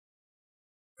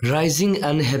Rising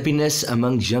unhappiness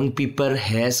among young people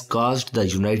has caused the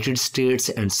United States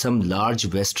and some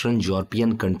large Western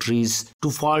European countries to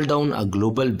fall down a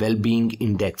global well-being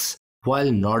index,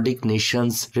 while Nordic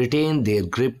nations retain their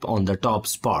grip on the top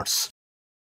spots.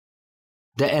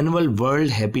 The annual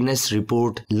World Happiness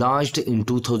Report, launched in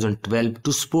 2012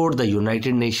 to support the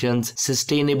United Nations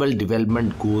Sustainable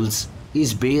Development Goals,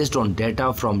 is based on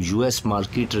data from US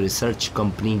market research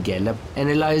company Gallup,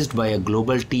 analyzed by a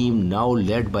global team now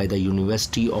led by the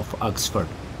University of Oxford.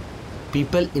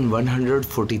 People in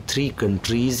 143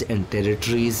 countries and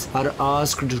territories are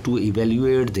asked to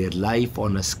evaluate their life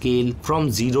on a scale from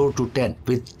 0 to 10,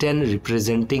 with 10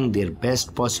 representing their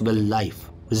best possible life.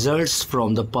 Results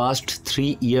from the past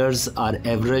 3 years are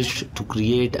averaged to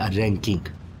create a ranking.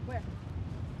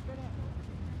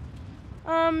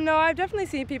 No, I've definitely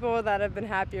seen people that have been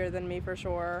happier than me for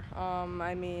sure.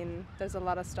 I mean, there's a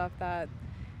lot of stuff that,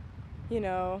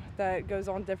 that goes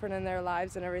on different in their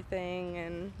lives and everything,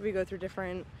 and we go through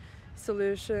different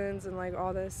solutions and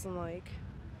all this and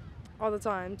all the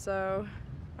time. So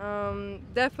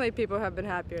definitely people have been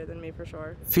happier than me for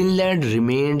sure. Finland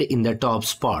remained in the top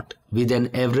spot with an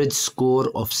average score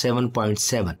of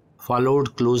 7.7,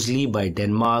 followed closely by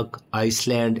Denmark,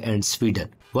 Iceland and Sweden,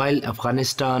 while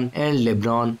Afghanistan and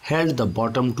Lebanon held the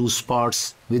bottom 2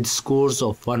 spots with scores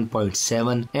of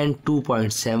 1.7 and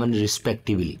 2.7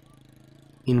 respectively.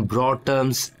 In broad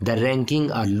terms, the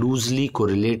ranking are loosely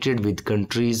correlated with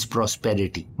countries'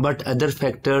 prosperity, but other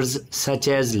factors such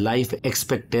as life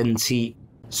expectancy,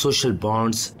 social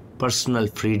bonds, personal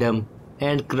freedom,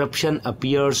 and corruption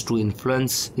appears to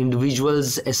influence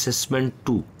individuals' assessment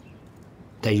too.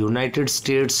 The United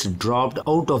States dropped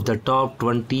out of the top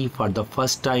 20 for the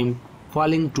first time,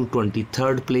 falling to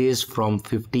 23rd place from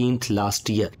 15th last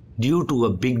year, due to a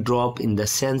big drop in the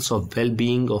sense of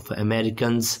well-being of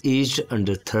Americans aged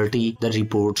under 30, the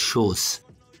report shows.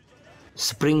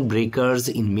 Spring breakers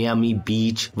in Miami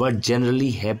Beach were generally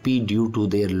happy due to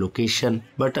their location,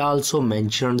 but also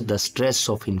mentioned the stress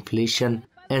of inflation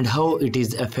and how it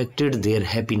has affected their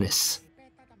happiness.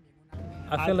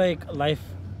 I feel like life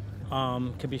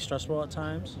could be stressful at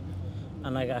times,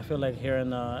 and I feel like here in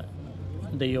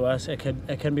the U.S. it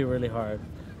can be really hard.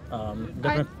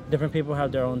 Different people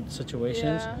have their own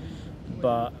situations, Yeah.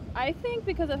 but I think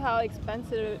because of how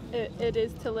expensive it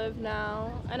is to live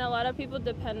now, and a lot of people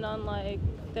depend on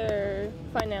their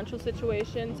financial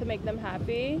situation to make them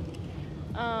happy,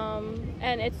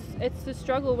 and it's the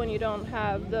struggle when you don't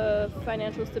have the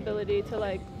financial stability to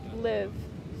live.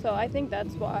 So I think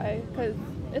that's why, because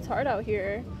it's hard out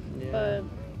here. Yeah. But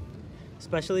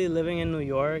especially living in New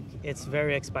York, it's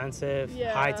very expensive,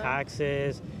 Yeah. high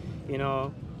taxes,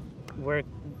 work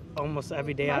almost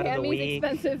every day out of the Miami's week.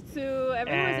 expensive too.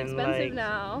 Everywhere's And, expensive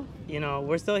now.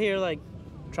 We're still here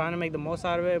trying to make the most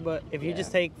out of it, but if you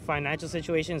just take financial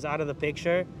situations out of the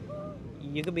picture,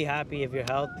 you could be happy if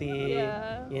you're healthy,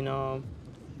 Yeah.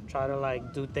 Try to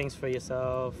do things for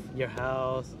yourself, your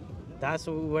health. That's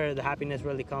where the happiness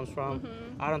really comes from.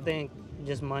 Mm-hmm. I don't think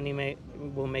just money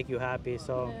will make you happy,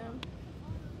 so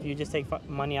if you just take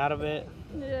money out of it,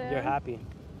 Yeah. you're happy.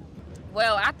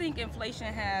 Well, I think inflation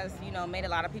has, made a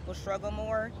lot of people struggle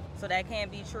more, so that can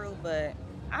be true, but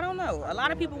I don't know. A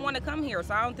lot of people want to come here,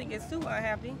 so I don't think it's too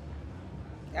unhappy.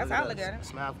 That's how I look at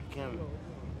it.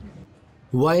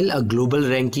 While a global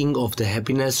ranking of the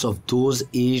happiness of those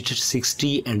aged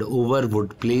 60 and over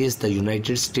would place the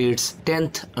United States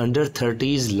 10th, under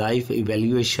 30s life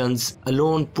evaluations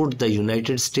alone put the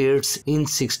United States in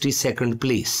 62nd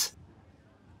place.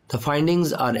 The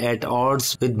findings are at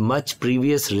odds with much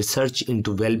previous research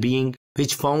into well-being,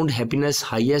 which found happiness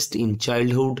highest in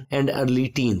childhood and early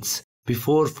teens,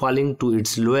 before falling to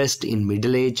its lowest in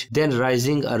middle age, then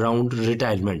rising around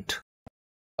retirement.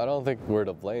 I don't think we're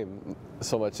to blame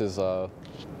so much as the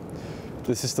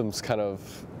system's kind of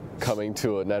coming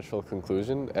to a natural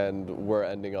conclusion, and we're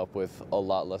ending up with a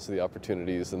lot less of the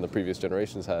opportunities than the previous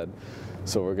generations had,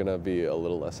 so we're going to be a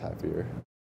little less happier.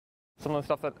 Some of the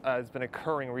stuff that has been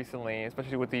occurring recently,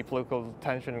 especially with the political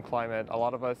tension and climate, a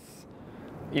lot of us,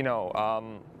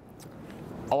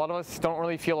 don't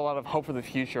really feel a lot of hope for the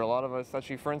future. A lot of us,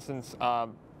 actually, for instance,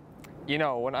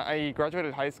 when I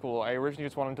graduated high school, I originally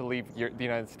just wanted to leave the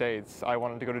United States. I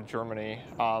wanted to go to Germany.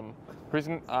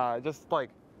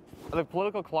 The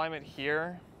political climate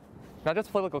here, not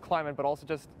just political climate, but also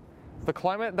just the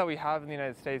climate that we have in the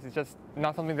United States is just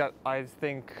not something that I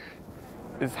think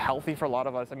is healthy for a lot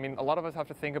of us. I mean, a lot of us have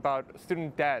to think about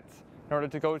student debt in order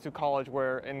to go to college,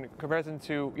 where in comparison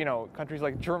to, countries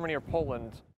like Germany or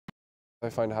Poland. I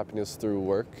find happiness through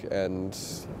work and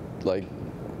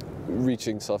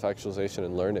reaching self-actualization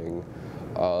and learning.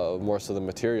 more so than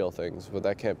material things, but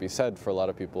that can't be said for a lot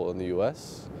of people in the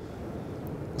US.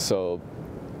 So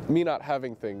me not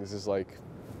having things is like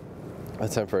a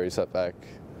temporary setback,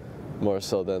 more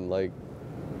so than like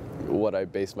what I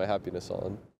base my happiness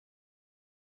on.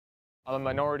 I'm a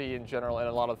minority in general in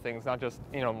a lot of things, not just,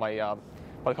 you know, my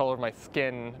the color of my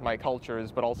skin, my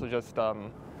cultures, but also just,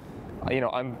 you know,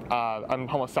 I'm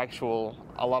homosexual.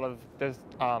 There's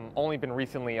only been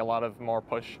recently a lot of more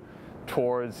push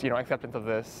towards, you know, acceptance of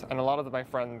this, and a lot of my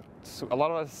friends, a lot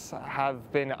of us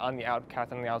have been on the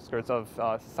outcast and the outskirts of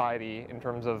society in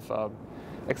terms of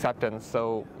acceptance.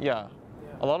 So yeah,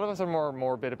 a lot of us are more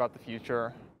morbid about the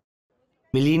future.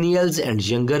 Millennials and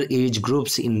younger age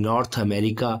groups in North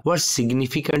America were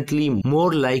significantly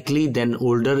more likely than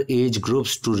older age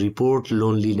groups to report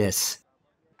loneliness.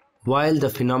 While the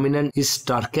phenomenon is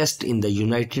starkest in the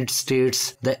United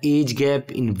States, the age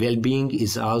gap in well-being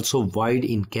is also wide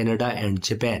in Canada and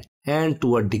Japan, and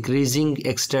to a decreasing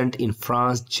extent in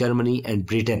France, Germany, and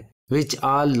Britain, which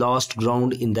all lost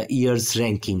ground in the year's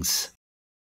rankings.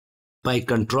 By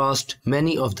contrast,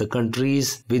 many of the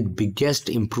countries with biggest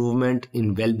improvement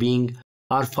in well-being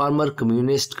are former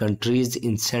communist countries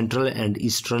in Central and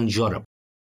Eastern Europe.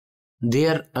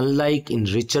 There, unlike in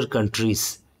richer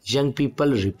countries, young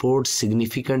people report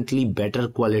significantly better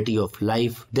quality of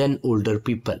life than older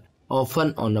people,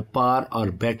 often on a par or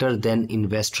better than in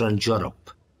Western Europe.